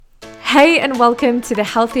Hey and welcome to the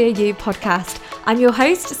Healthier You podcast. I'm your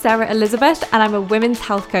host, Sarah Elizabeth, and I'm a women's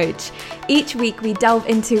health coach. Each week we delve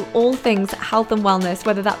into all things health and wellness,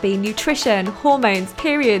 whether that be nutrition, hormones,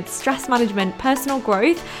 periods, stress management, personal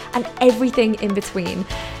growth, and everything in between.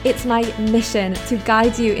 It's my mission to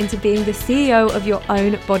guide you into being the CEO of your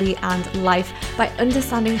own body and life by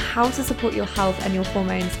understanding how to support your health and your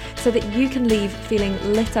hormones so that you can leave feeling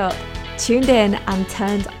lit up, tuned in and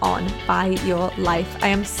turned on by your life. I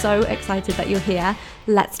am so excited that you're here.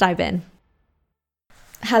 Let's dive in.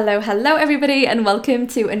 Hello everybody, and welcome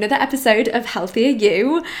to another episode of Healthier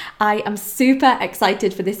You. I am super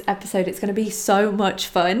excited for this episode. It's going to be so much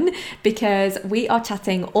fun because we are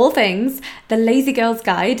chatting all things the Lazy Girl's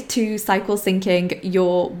Guide to Cycle Syncing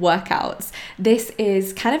Your Workouts. This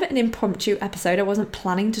is kind of an impromptu episode. I wasn't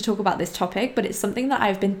planning to talk about this topic, but it's something that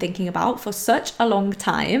I've been thinking about for such a long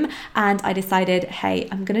time, and I decided, hey,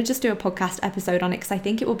 I'm going to just do a podcast episode on it because I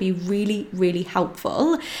think it will be really, really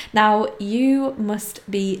helpful. Now, you must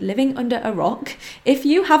be living under a rock if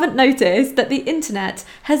you haven't noticed that the internet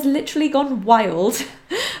has literally gone wild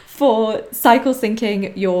for cycle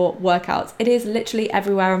syncing your workouts. It is literally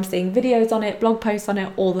everywhere. I'm seeing videos on it, blog posts on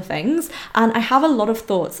it, all the things. And I have a lot of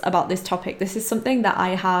thoughts about this topic. This is something that I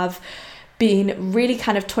have been really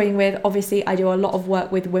kind of toying with. Obviously, I do a lot of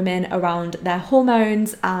work with women around their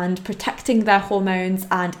hormones and protecting their hormones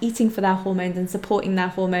and eating for their hormones and supporting their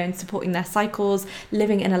hormones, supporting their cycles,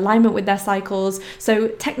 living in alignment with their cycles. So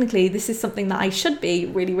technically, this is something that I should be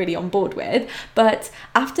really, really on board with. But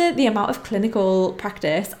after the amount of clinical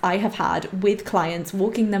practice I have had with clients,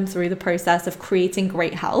 walking them through the process of creating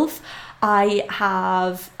great health, I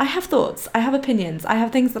have thoughts, I have opinions, I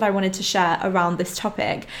have things that I wanted to share around this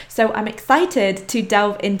topic. So I'm excited to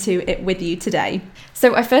delve into it with you today.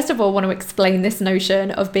 So I first of all want to explain this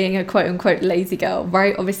notion of being a quote unquote lazy girl,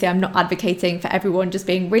 right? Obviously, I'm not advocating for everyone just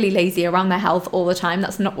being really lazy around their health all the time.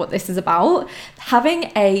 That's not what this is about.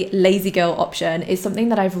 Having a lazy girl option is something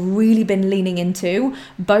that I've really been leaning into,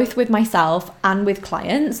 both with myself and with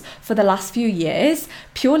clients for the last few years,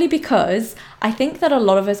 purely because I think that a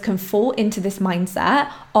lot of us can fall into this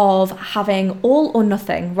mindset of having all or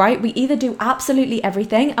nothing, right? We either do absolutely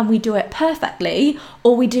everything and we do it perfectly,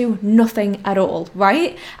 or we do nothing at all,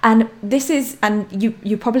 right? And this is, and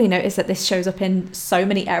you probably notice that this shows up in so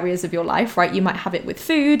many areas of your life, right? You might have it with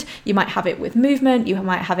food, you might have it with movement, you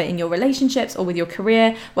might have it in your relationships or with your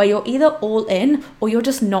career, where you're either all in or you're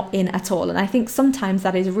just not in at all. And I think sometimes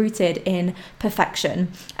that is rooted in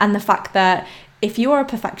perfection and the fact that if you are a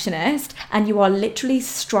perfectionist and you are literally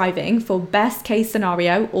striving for best case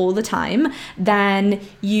scenario all the time, then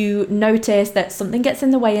you notice that something gets in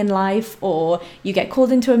the way in life, or you get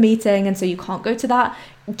called into a meeting and so you can't go to that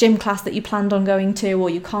gym class that you planned on going to, or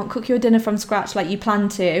you can't cook your dinner from scratch like you planned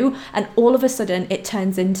to, and all of a sudden it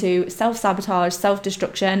turns into self-sabotage,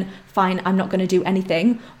 self-destruction. Fine, I'm not going to do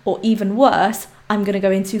anything, or even worse, I'm going to go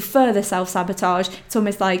into further self-sabotage. It's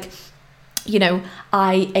almost like, you know,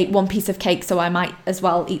 I ate one piece of cake, so I might as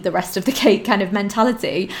well eat the rest of the cake kind of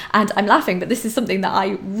mentality. And I'm laughing, but this is something that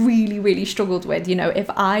I really, really struggled with. You know, if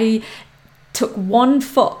I took one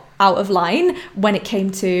foot out of line when it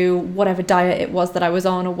came to whatever diet it was that I was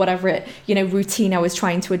on, or whatever routine I was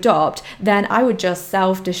trying to adopt, then I would just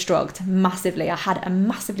self-destruct massively. I had a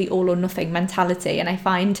massively all or nothing mentality. And I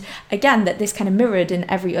find, again, that this kind of mirrored in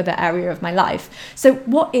every other area of my life. So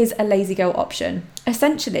what is a lazy girl option?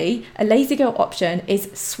 Essentially, a lazy girl option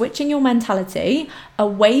is switching your mentality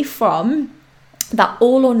away from that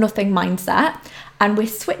all or nothing mindset, and we're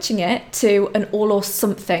switching it to an all or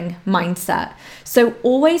something mindset. So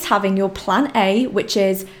always having your plan A, which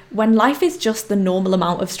is when life is just the normal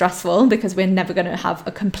amount of stressful, because we're never going to have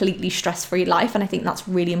a completely stress-free life. And I think that's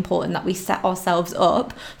really important, that we set ourselves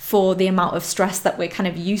up for the amount of stress that we're kind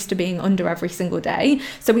of used to being under every single day.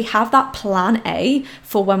 So we have that plan A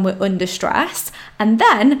for when we're under stress. And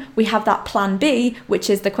then we have that plan B, which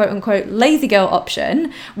is the quote unquote lazy girl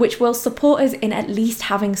option, which will support us in at least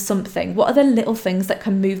having something. What are the little things that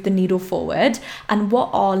can move the needle forward? And what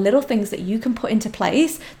are little things that you can put into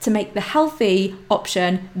place to make the healthy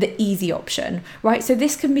option the easy option, right? So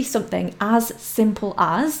this can be something as simple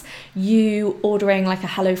as you ordering like a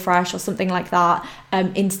HelloFresh or something like that,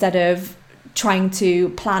 instead of trying to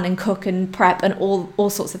plan and cook and prep and all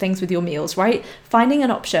sorts of things with your meals, right? Finding an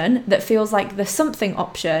option that feels like the something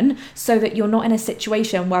option, so that you're not in a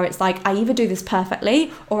situation where it's like, I either do this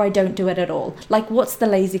perfectly or I don't do it at all. Like, what's the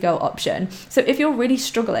lazy girl option? So if you're really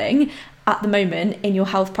struggling at the moment in your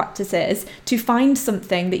health practices to find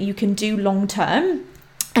something that you can do long term,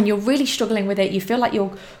 and you're really struggling with it, you feel like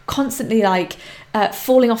you're constantly like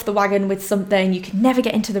falling off the wagon with something, you can never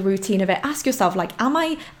get into the routine of it, ask yourself, like, am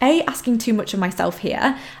I A, asking too much of myself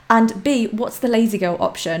here? And B, what's the lazy girl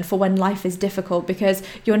option for when life is difficult? Because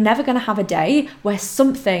you're never going to have a day where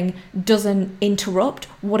something doesn't interrupt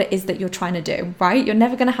what it is that you're trying to do, right? You're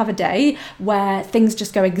never going to have a day where things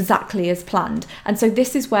just go exactly as planned. And so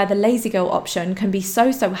this is where the lazy girl option can be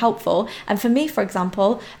so helpful. And for me, for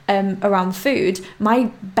example, around food,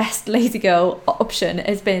 my best lazy girl option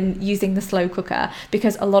has been using the slow cooker,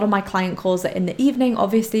 because a lot of my client calls are in the evening,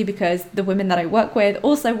 obviously, because the women that I work with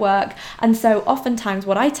also work. And so oftentimes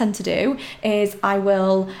what I tend to do is I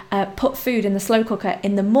will put food in the slow cooker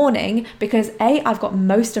in the morning, because A, I've got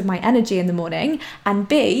most of my energy in the morning, and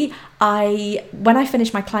B, when I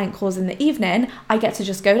finish my client calls in the evening, I get to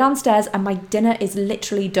just go downstairs and my dinner is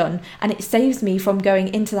literally done. And it saves me from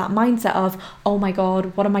going into that mindset of, oh my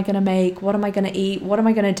God, what am I going to make? What am I going to eat? What am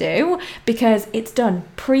I going to do? Because it's done.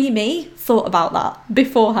 Me thought about that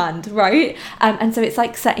beforehand, right? And so it's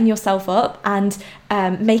like setting yourself up and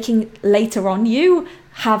making later on you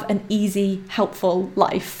have an easy, helpful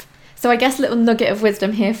life. So I guess a little nugget of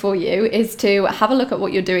wisdom here for you is to have a look at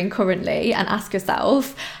what you're doing currently and ask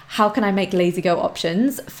yourself, how can I make lazy girl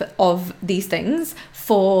options of these things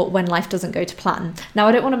for when life doesn't go to plan? Now,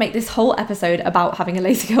 I don't want to make this whole episode about having a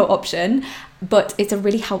lazy girl option, but it's a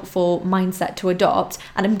really helpful mindset to adopt.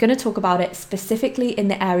 And I'm going to talk about it specifically in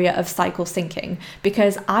the area of cycle syncing,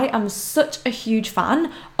 because I am such a huge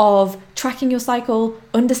fan of tracking your cycle,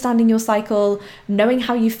 understanding your cycle, knowing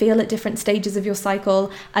how you feel at different stages of your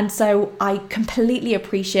cycle. And so I completely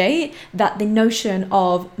appreciate that the notion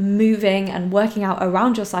of moving and working out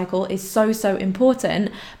around your cycle is so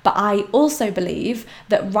important. But I also believe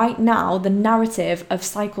that right now the narrative of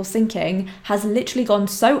cycle syncing has literally gone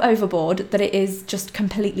so overboard that it is just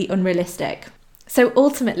completely unrealistic. So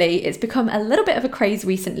ultimately, it's become a little bit of a craze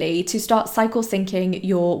recently to start cycle syncing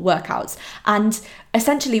your workouts. And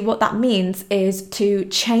essentially what that means is to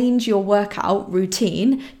change your workout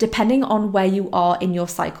routine depending on where you are in your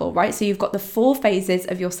cycle, right? So you've got the 4 phases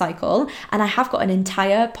of your cycle, and I have got an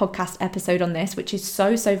entire podcast episode on this, which is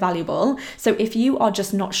so valuable. So if you are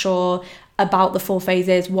just not sure about the 4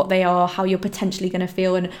 phases, what they are, how you're potentially going to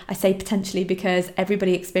feel, and I say potentially because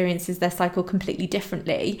everybody experiences their cycle completely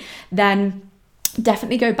differently, then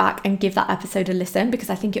definitely go back and give that episode a listen, because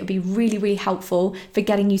I think it would be really helpful for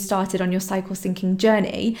getting you started on your cycle syncing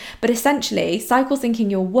journey. But essentially, cycle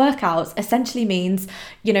syncing your workouts essentially means,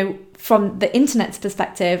 from the internet's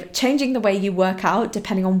perspective, changing the way you work out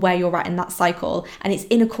depending on where you're at in that cycle. And it's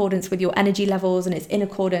in accordance with your energy levels, and it's in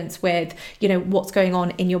accordance with, what's going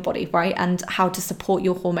on in your body, right? And how to support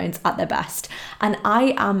your hormones at their best. And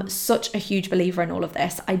I am such a huge believer in all of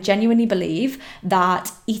this. I genuinely believe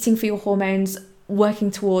that eating for your hormones,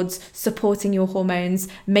 working towards supporting your hormones,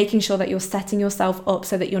 making sure that you're setting yourself up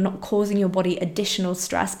so that you're not causing your body additional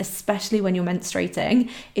stress, especially when you're menstruating,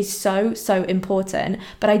 is so important.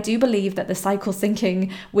 But I do believe that the cycle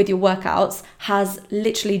syncing with your workouts has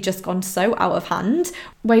literally just gone so out of hand,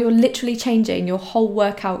 where you're literally changing your whole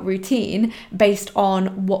workout routine based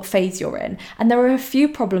on what phase you're in. And there are a few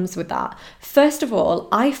problems with that. First of all,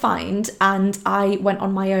 I find, and I went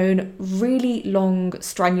on my own really long,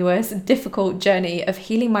 strenuous, difficult journey of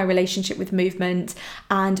healing my relationship with movement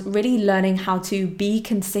and really learning how to be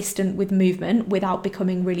consistent with movement without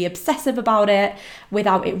becoming really obsessive about it,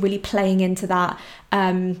 without it really playing into that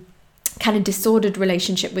kind of disordered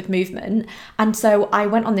relationship with movement. And so I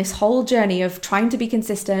went on this whole journey of trying to be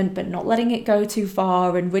consistent but not letting it go too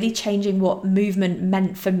far, and really changing what movement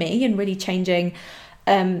meant for me, and really changing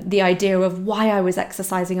the idea of why I was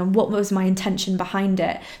exercising and what was my intention behind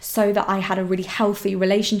it, so that I had a really healthy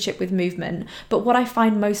relationship with movement. But what I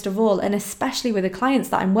find most of all, and especially with the clients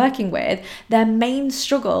that I'm working with, their main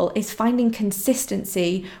struggle is finding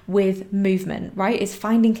consistency with movement, right? Is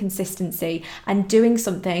finding consistency and doing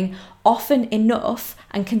something often enough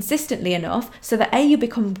and consistently enough so that A, you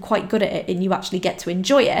become quite good at it and you actually get to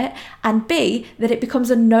enjoy it, and B, that it becomes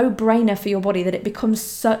a no-brainer for your body, that it becomes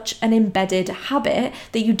such an embedded habit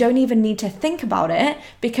that you don't even need to think about it,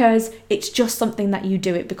 because it's just something that you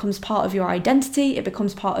do. It becomes part of your identity, it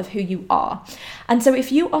becomes part of who you are. And so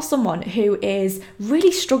if you are someone who is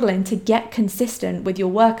really struggling to get consistent with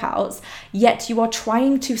your workouts, yet you are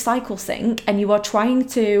trying to cycle sync and you are trying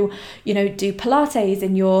to, do Pilates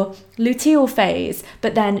in your luteal phase,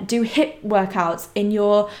 but then do hip workouts in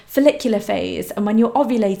your follicular phase, and when you're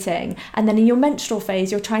ovulating, and then in your menstrual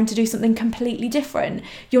phase you're trying to do something completely different,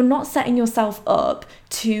 you're not setting yourself up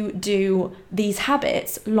to do these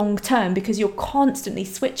habits long term, because you're constantly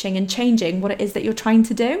switching and changing what it is that you're trying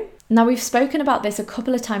to do. Now, we've spoken about this a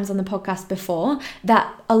couple of times on the podcast before,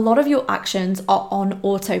 that a lot of your actions are on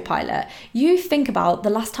autopilot. You think about the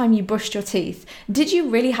last time you brushed your teeth. Did you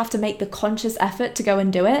really have to make the conscious effort to go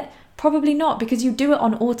and do it? Probably not, because you do it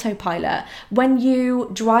on autopilot. When you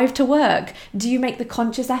drive to work, do you make the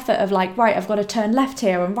conscious effort of like, right, I've got to turn left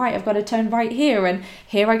here, and right, I've got to turn right here, and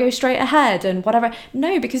here I go straight ahead and whatever?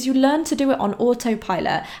 No, because you learn to do it on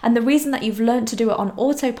autopilot. And the reason that you've learned to do it on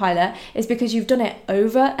autopilot is because you've done it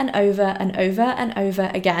over and over and over and over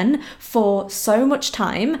again for so much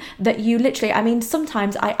time that you literally, I mean,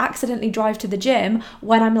 sometimes I accidentally drive to the gym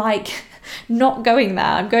when I'm like, not going there.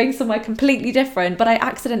 I'm going somewhere completely different, but I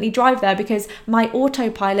accidentally drive there because my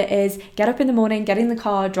autopilot is get up in the morning, get in the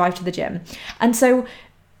car, drive to the gym. And so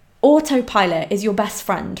autopilot is your best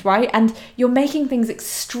friend, right? And you're making things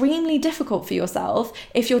extremely difficult for yourself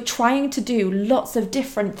if you're trying to do lots of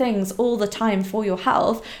different things all the time for your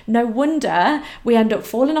health. No wonder we end up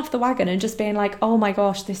falling off the wagon and just being like, oh my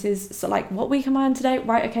gosh, this is so like, what week am I on today?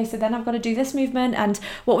 Right, okay, so then I've got to do this movement, and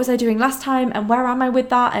what was I doing last time, and where am I with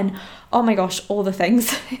that? And oh my gosh, all the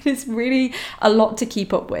things. It is really a lot to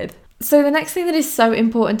keep up with. So the next thing that is so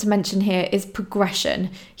important to mention here is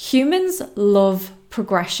progression. Humans love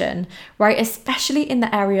progression, right? Especially in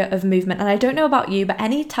the area of movement. And I don't know about you, but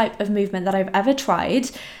any type of movement that I've ever tried,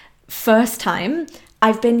 first time,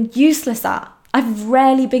 I've been useless at. I've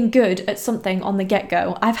rarely been good at something on the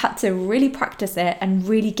get-go. I've had to really practice it and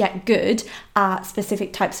really get good at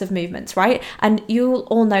specific types of movements, right? And you'll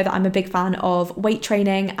all know that I'm a big fan of weight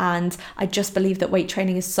training, and I just believe that weight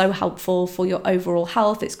training is so helpful for your overall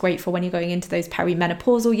health. It's great for when you're going into those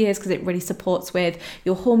perimenopausal years because it really supports with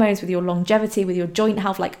your hormones, with your longevity, with your joint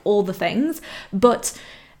health, like all the things. But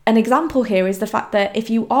an example here is the fact that if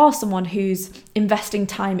you are someone who's investing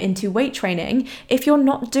time into weight training, if you're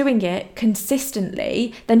not doing it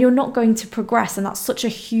consistently, then you're not going to progress. And that's such a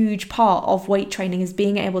huge part of weight training, is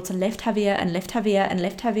being able to lift heavier and lift heavier and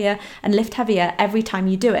lift heavier and lift heavier every time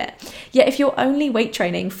you do it. Yet if you're only weight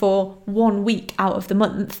training for 1 week out of the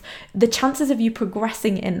month, the chances of you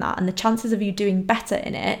progressing in that and the chances of you doing better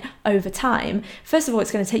in it over time, first of all,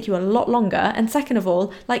 it's going to take you a lot longer. And second of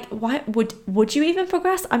all, like, why would you even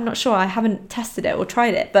progress? I'm not sure. I haven't tested it or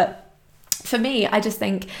tried it, but for me, I just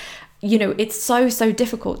think, you know, it's so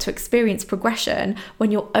difficult to experience progression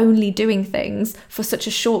when you're only doing things for such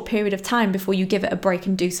a short period of time before you give it a break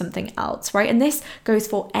and do something else, right? And this goes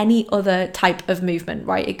for any other type of movement,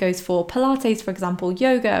 right? It goes for Pilates, for example,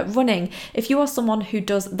 yoga, running. If you are someone who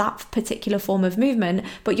does that particular form of movement,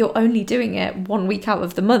 but you're only doing it 1 week out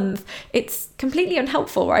of the month, it's completely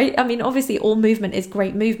unhelpful, right? I mean, obviously all movement is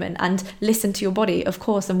great movement, and listen to your body, of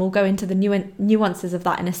course, and we'll go into the nuances of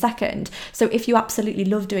that in a second. So if you absolutely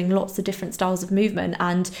love doing lots of different styles of movement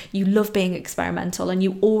and you love being experimental and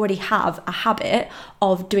you already have a habit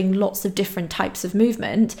of doing lots of different types of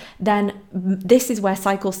movement, then this is where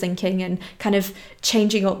cycle syncing and kind of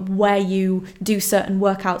changing up where you do certain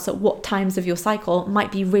workouts at what times of your cycle might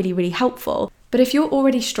be really, really helpful. But if you're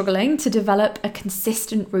already struggling to develop a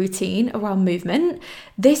consistent routine around movement,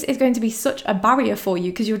 this is going to be such a barrier for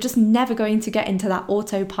you because you're just never going to get into that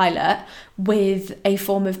autopilot with a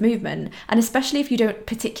form of movement. And especially if you don't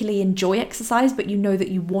particularly enjoy exercise, but you know that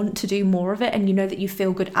you want to do more of it and you know that you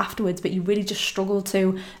feel good afterwards, but you really just struggle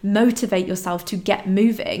to motivate yourself to get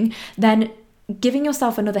moving, then giving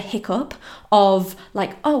yourself another hiccup of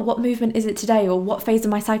like, oh, what movement is it today, or what phase of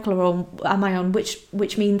my cycle am I on,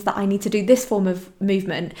 which means that I need to do this form of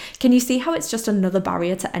movement. Can you see how it's just another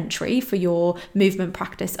barrier to entry for your movement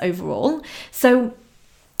practice overall? So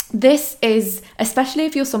this is, especially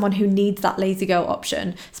if you're someone who needs that lazy girl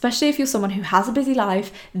option, especially if you're someone who has a busy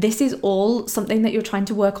life, this is all something that you're trying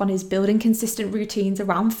to work on, is building consistent routines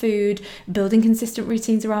around food, building consistent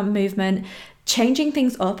routines around movement. Changing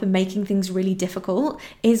things up and making things really difficult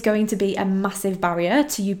is going to be a massive barrier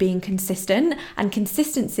to you being consistent, and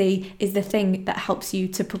consistency is the thing that helps you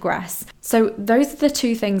to progress. So those are the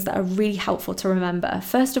two things that are really helpful to remember.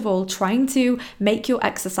 First of all, trying to make your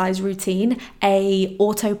exercise routine a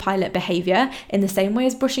autopilot behavior in the same way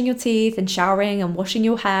as brushing your teeth and showering and washing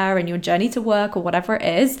your hair and your journey to work or whatever it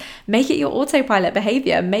is. Make it your autopilot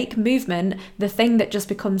behavior. Make movement the thing that just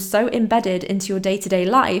becomes so embedded into your day-to-day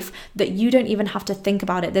life that you don't even have to think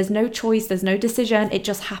about it. There's no choice, there's no decision, it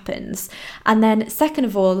just happens. And then second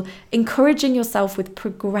of all, encouraging yourself with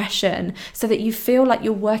progression so that you feel like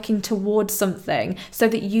you're working towards something, so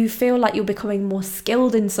that you feel like you're becoming more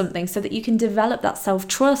skilled in something, so that you can develop that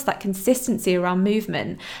self-trust, that consistency around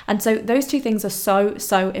movement. And so those two things are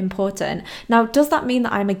so important. Now, does that mean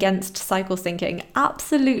that I'm against cycle syncing?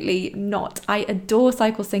 Absolutely not. I adore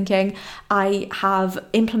cycle syncing. I have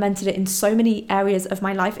implemented it in so many areas of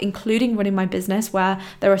my life, including running my business, where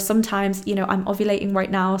there are sometimes, I'm ovulating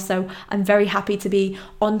right now, so I'm very happy to be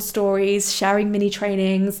on stories, sharing mini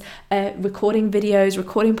trainings, recording videos,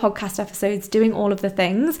 recording podcast episodes, doing all of the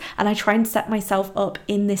things. And I try and set myself up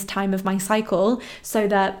in this time of my cycle so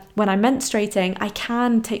that when I'm menstruating, I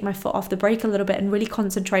can take my foot off the brake a little bit and really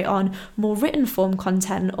concentrate on more written form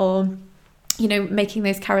content, or making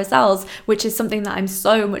those carousels, which is something that I'm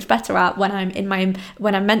so much better at when I'm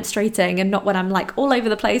menstruating, and not when I'm like all over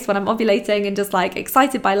the place when I'm ovulating and just like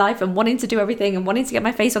excited by life and wanting to do everything and wanting to get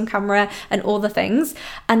my face on camera and all the things.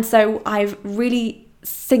 And so I've really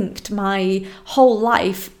synced my whole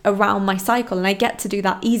life around my cycle, and I get to do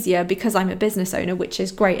that easier because I'm a business owner, which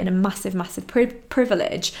is great and a massive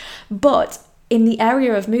privilege. But in the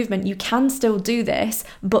area of movement, you can still do this,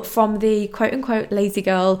 but from the quote unquote lazy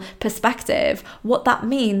girl perspective, what that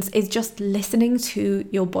means is just listening to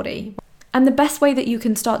your body. And the best way that you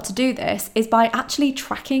can start to do this is by actually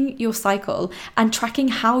tracking your cycle and tracking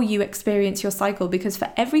how you experience your cycle, because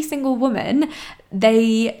for every single woman,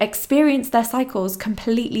 they experience their cycles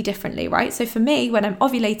completely differently, right? So for me, when I'm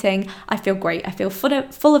ovulating, I feel great. I feel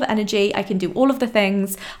full of energy. I can do all of the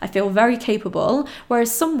things. I feel very capable.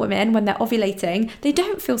 Whereas some women, when they're ovulating, they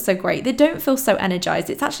don't feel so great. They don't feel so energized.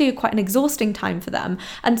 It's actually quite an exhausting time for them.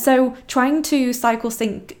 And so trying to cycle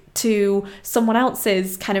sync to someone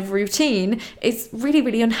else's kind of routine is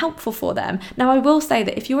really unhelpful for them. Now, I will say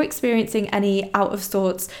that if you're experiencing any out of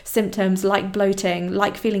sorts symptoms like bloating,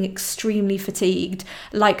 like feeling extremely fatigued,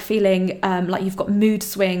 like feeling like you've got mood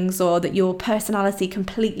swings, or that your personality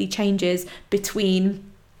completely changes between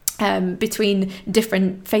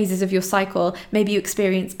different phases of your cycle, maybe you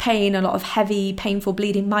experience pain, a lot of heavy, painful,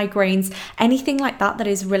 bleeding migraines, anything like that that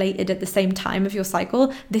is related at the same time of your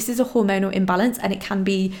cycle, this is a hormonal imbalance, and it can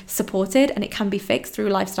be supported and it can be fixed through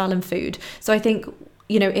lifestyle and food. So I think,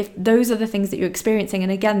 if those are the things that you're experiencing,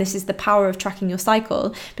 and again, this is the power of tracking your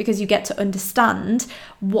cycle, because you get to understand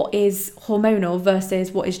what is hormonal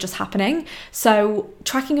versus what is just happening. So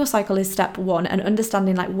tracking your cycle is step one, and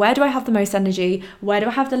understanding like, where do I have the most energy? Where do I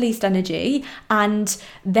have the least energy? And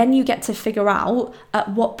then you get to figure out at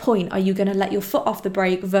what point are you going to let your foot off the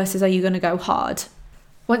brake versus are you going to go hard?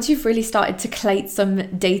 Once you've really started to collate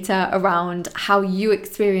some data around how you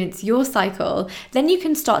experience your cycle, then you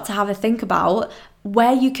can start to have a think about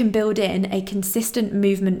where you can build in a consistent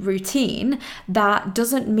movement routine that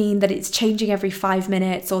doesn't mean that it's changing every 5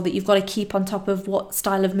 minutes, or that you've got to keep on top of what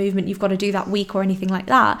style of movement you've got to do that week or anything like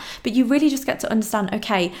that. But you really just get to understand,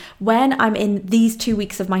 okay, when I'm in these 2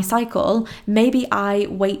 weeks of my cycle, maybe I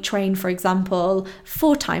weight train, for example,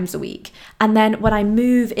 4 times a week. And then when I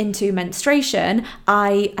move into menstruation,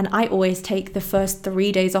 I always take the first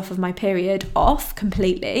 3 days off of my period off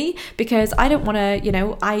completely, because I don't want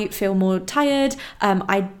to, I feel more tired.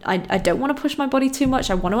 I don't want to push my body too much.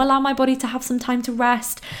 I want to allow my body to have some time to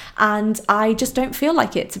rest, and I just don't feel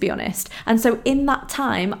like it, to be honest. And so in that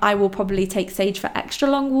time, I will probably take Sage for extra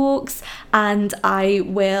long walks, and I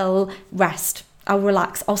will rest. I'll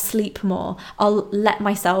relax, I'll sleep more, I'll let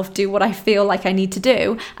myself do what I feel like I need to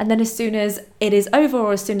do. And then as soon as it is over,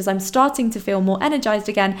 or as soon as I'm starting to feel more energized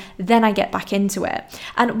again, then I get back into it.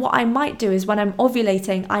 And what I might do is when I'm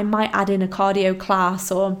ovulating, I might add in a cardio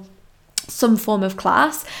class or some form of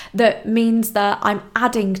class that means that I'm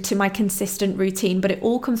adding to my consistent routine, but it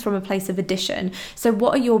all comes from a place of addition. So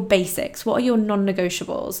what are your basics? What are your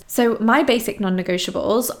non-negotiables? So my basic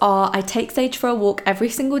non-negotiables are, I take Sage for a walk every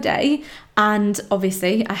single day. And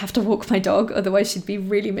obviously I have to walk my dog, otherwise she'd be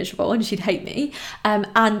really miserable and she'd hate me.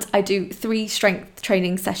 And I do 3 strength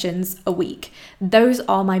training sessions a week. Those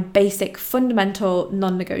are my basic fundamental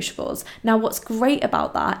non-negotiables. Now, what's great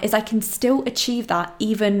about that is I can still achieve that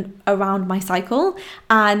even around my cycle.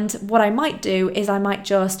 And what I might do is I might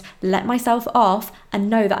just let myself off and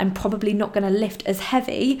know that I'm probably not going to lift as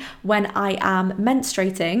heavy when I am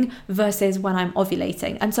menstruating versus when I'm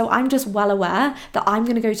ovulating. And so I'm just well aware that I'm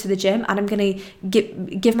going to go to the gym and I'm going to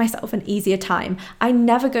give myself an easier time. I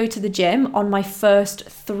never go to the gym on my first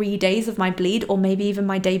 3 days of my bleed, or maybe even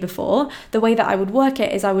my day before. The way that I would work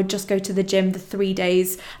it is I would just go to the gym the 3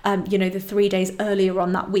 days, the 3 days earlier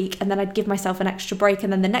on that week, and then I'd give myself an extra break.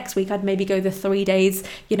 And then the next week I'd maybe go the 3 days,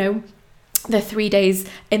 the 3 days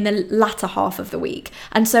in the latter half of the week.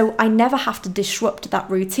 And so I never have to disrupt that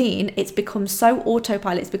routine. It's become so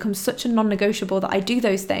autopilot, it's become such a non-negotiable that I do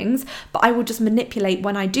those things, but I will just manipulate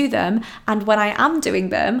when I do them. And when I am doing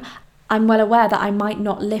them, I'm well aware that I might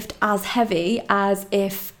not lift as heavy as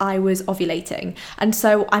if I was ovulating. And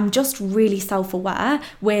so I'm just really self-aware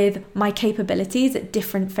with my capabilities at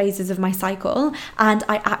different phases of my cycle, and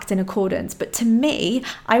I act in accordance. But to me,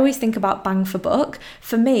 I always think about bang for buck.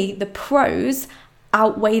 For me, the pros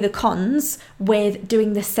outweigh the cons with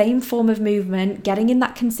doing the same form of movement, getting in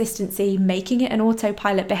that consistency, making it an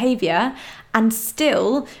autopilot behavior, and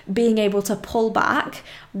still being able to pull back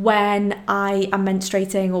when I am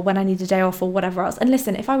menstruating or when I need a day off or whatever else. And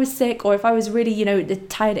listen, if I was sick or if I was really,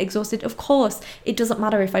 tired, exhausted, of course, it doesn't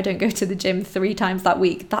matter if I don't go to the gym 3 times that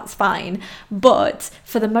week, that's fine. But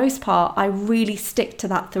for the most part, I really stick to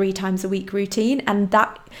that 3 times a week routine. And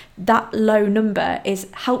that low number is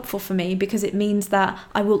helpful for me because it means that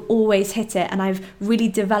I will always hit it. And I've really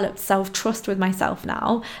developed self-trust with myself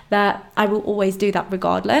now that I will always do that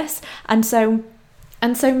regardless.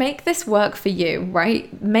 And so make this work for you,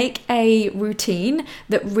 right? Make a routine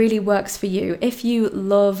that really works for you. If you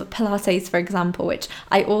love Pilates, for example, which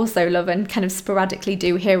I also love and kind of sporadically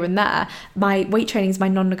do here and there, my weight training is my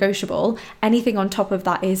non-negotiable. Anything on top of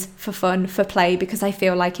that is for fun, for play, because I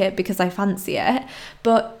feel like it, because I fancy it.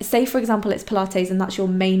 But say, for example, it's Pilates and that's your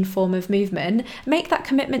main form of movement. Make that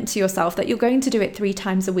commitment to yourself that you're going to do it 3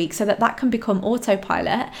 times a week so that can become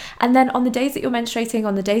autopilot. And then on the days that you're menstruating,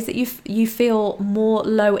 on the days that you feel more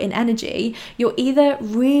low in energy, you're either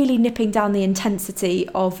really nipping down the intensity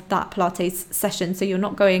of that Pilates session, so you're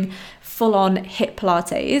not going full on HIIT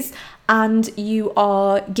Pilates, and you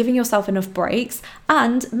are giving yourself enough breaks,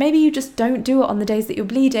 and maybe you just don't do it on the days that you're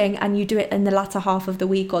bleeding and you do it in the latter half of the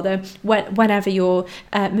week or whenever your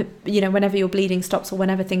whenever your bleeding stops or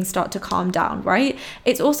whenever things start to calm down, right?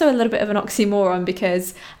 It's also a little bit of an oxymoron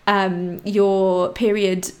because your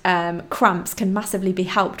period cramps can massively be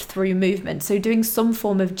helped through movement. So doing some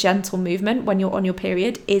form of gentle movement when you're on your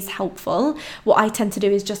period is helpful. What I tend to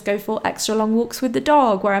do is just go for extra long walks with the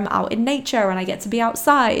dog where I'm out in nature and I get to be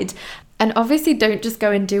outside. And obviously don't just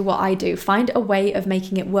go and do what I do. Find a way of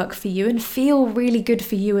making it work for you and feel really good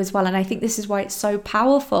for you as well. And I think this is why it's so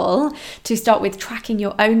powerful to start with tracking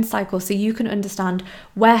your own cycle so you can understand,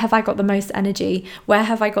 where have I got the most energy? Where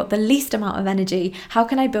have I got the least amount of energy? How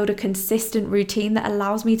can I build a consistent routine that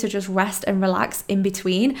allows me to just rest and relax in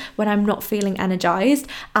between when I'm not feeling energized?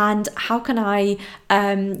 And how can I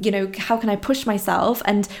push myself?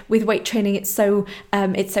 And with weight training, it's so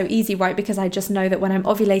easy, right? Because I just know that when I'm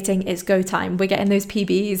ovulating, it's go time. We're getting those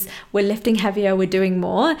PBs, we're lifting heavier, we're doing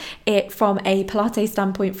more. From a Pilates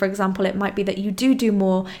standpoint, for example, it might be that you do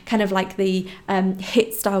more kind of like the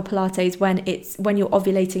HIIT style Pilates when you're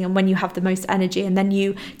ovulating and when you have the most energy, and then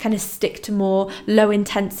you kind of stick to more low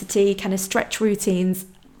intensity kind of stretch routines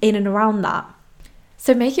in and around that.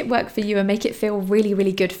 So make it work for you and make it feel really,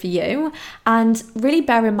 really good for you. And really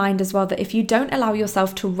bear in mind as well that if you don't allow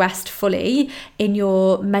yourself to rest fully in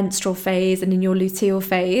your menstrual phase and in your luteal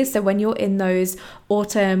phase, so when you're in those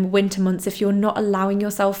autumn, winter months, if you're not allowing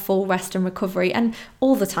yourself full rest and recovery, and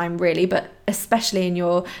all the time really, but especially in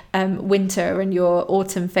your winter and your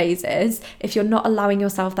autumn phases, if you're not allowing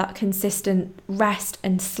yourself that consistent rest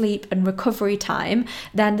and sleep and recovery time,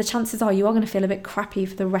 then the chances are you are going to feel a bit crappy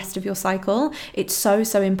for the rest of your cycle. It's so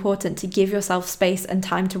important to give yourself space and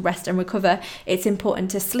time to rest and recover. It's important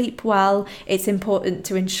to sleep well. It's important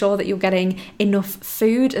to ensure that you're getting enough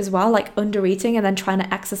food as well. Like under eating and then trying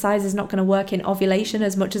to exercise is not going to work in ovulation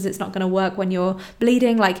as much as it's not going to work when you're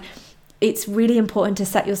bleeding. Like, it's really important to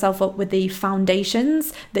set yourself up with the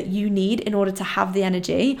foundations that you need in order to have the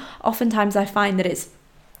energy. Oftentimes I find that it's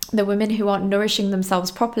the women who aren't nourishing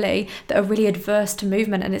themselves properly that are really adverse to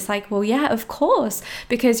movement. And it's like, well, yeah, of course,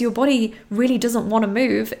 because your body really doesn't want to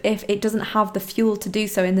move if it doesn't have the fuel to do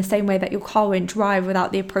so, in the same way that your car won't drive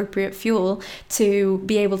without the appropriate fuel to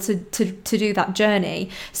be able to do that journey.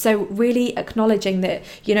 So really acknowledging that,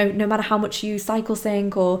 no matter how much you cycle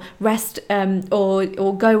sync or rest or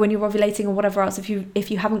go when you're ovulating or whatever else, if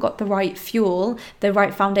you haven't got the right fuel, the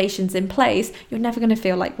right foundations in place, you're never going to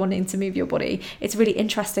feel like wanting to move your body. It's really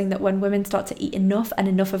interesting that when women start to eat enough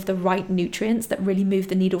of the right nutrients that really move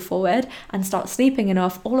the needle forward and start sleeping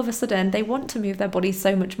enough, all of a sudden they want to move their bodies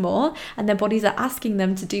so much more, and their bodies are asking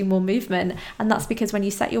them to do more movement. And that's because when you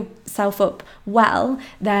set yourself up well,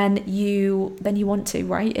 then you want to,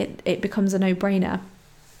 right? It becomes a no-brainer.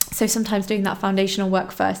 So sometimes doing that foundational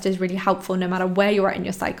work first is really helpful no matter where you're at in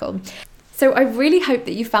your cycle. So I really hope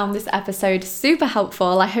that you found this episode super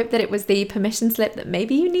helpful. I hope that it was the permission slip that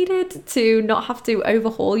maybe you needed to not have to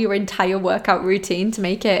overhaul your entire workout routine to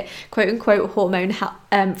make it quote unquote hormone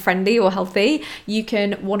friendly or healthy. You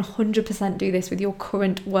can 100% do this with your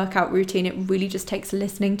current workout routine. It really just takes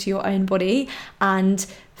listening to your own body and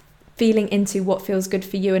feeling into what feels good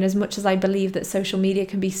for you. And as much as I believe that social media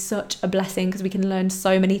can be such a blessing because we can learn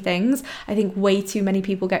so many things, I think way too many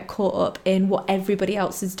people get caught up in what everybody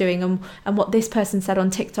else is doing and what this person said on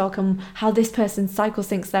TikTok and how this person cycle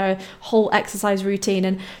syncs their whole exercise routine.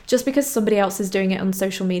 And just because somebody else is doing it on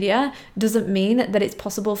social media doesn't mean that it's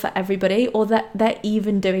possible for everybody or that they're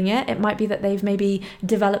even doing it. It might be that they've maybe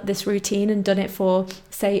developed this routine and done it for,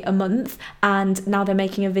 say, a month, and now they're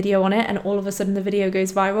making a video on it, and all of a sudden the video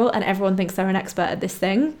goes viral and everyone thinks they're an expert at this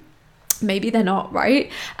thing. Maybe they're not,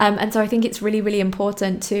 right? And so I think it's really, really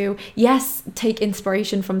important to, yes, take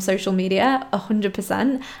inspiration from social media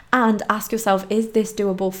 100% and ask yourself, is this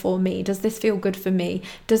doable for me? Does this feel good for me?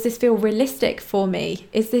 Does this feel realistic for me?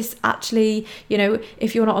 Is this actually,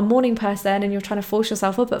 if you're not a morning person and you're trying to force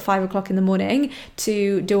yourself up at 5 o'clock in the morning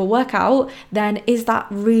to do a workout, then is that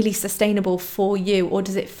really sustainable for you? Or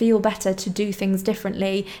does it feel better to do things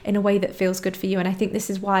differently in a way that feels good for you? And I think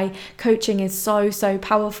this is why coaching is so, so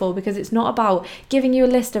powerful, because it's not about giving you a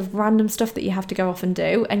list of random stuff that you have to go off and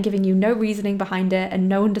do and giving you no reasoning behind it and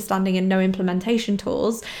no understanding and no implementation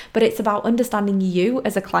tools, but it's about understanding you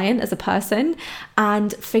as a client, as a person,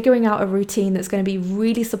 and figuring out a routine that's going to be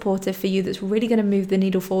really supportive for you, that's really going to move the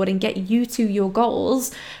needle forward and get you to your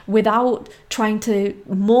goals without trying to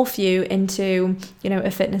morph you into,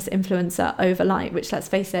 a fitness influencer overnight, which, let's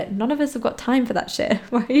face it, none of us have got time for that shit,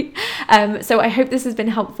 right? So I hope this has been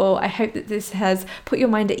helpful. I hope that this has put your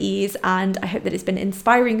mind at ease, and I hope that it's been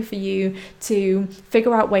inspiring for you to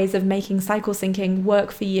figure out ways of making cycle syncing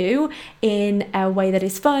work for you in a way that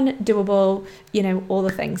is fun, doable, all the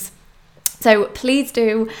things. So please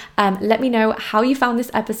do let me know how you found this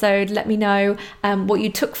episode. Let me know what you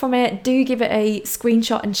took from it. Do give it a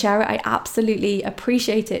screenshot and share it. I absolutely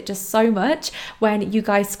appreciate it just so much when you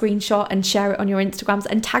guys screenshot and share it on your Instagrams,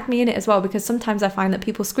 and tag me in it as well, because sometimes I find that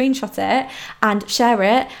people screenshot it and share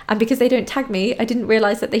it, and because they don't tag me, I didn't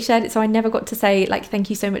realize that they shared it, so I never got to say thank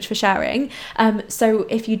you so much for sharing. So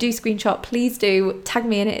if you do screenshot, please do tag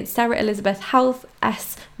me in it. It's Sarah Elizabeth Health,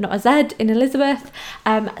 S, not a Z in Elizabeth,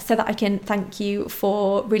 so that I can thank you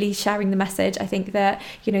for really sharing the message. I think that,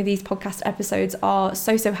 these podcast episodes are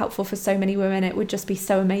so, so helpful for so many women. It would just be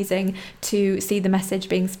so amazing to see the message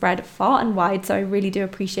being spread far and wide. So I really do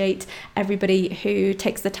appreciate everybody who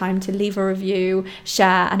takes the time to leave a review,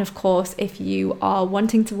 share, and of course, if you are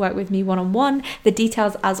wanting to work with me one-on-one, the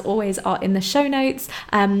details as always are in the show notes.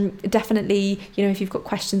 Definitely, if you've got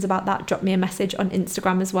questions about that, drop me a message on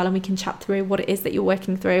Instagram as well, and we can chat through what it is that you're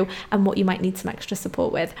working through and what you might need some extra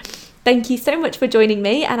support with. Thank you so much for joining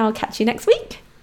me, and I'll catch you next week.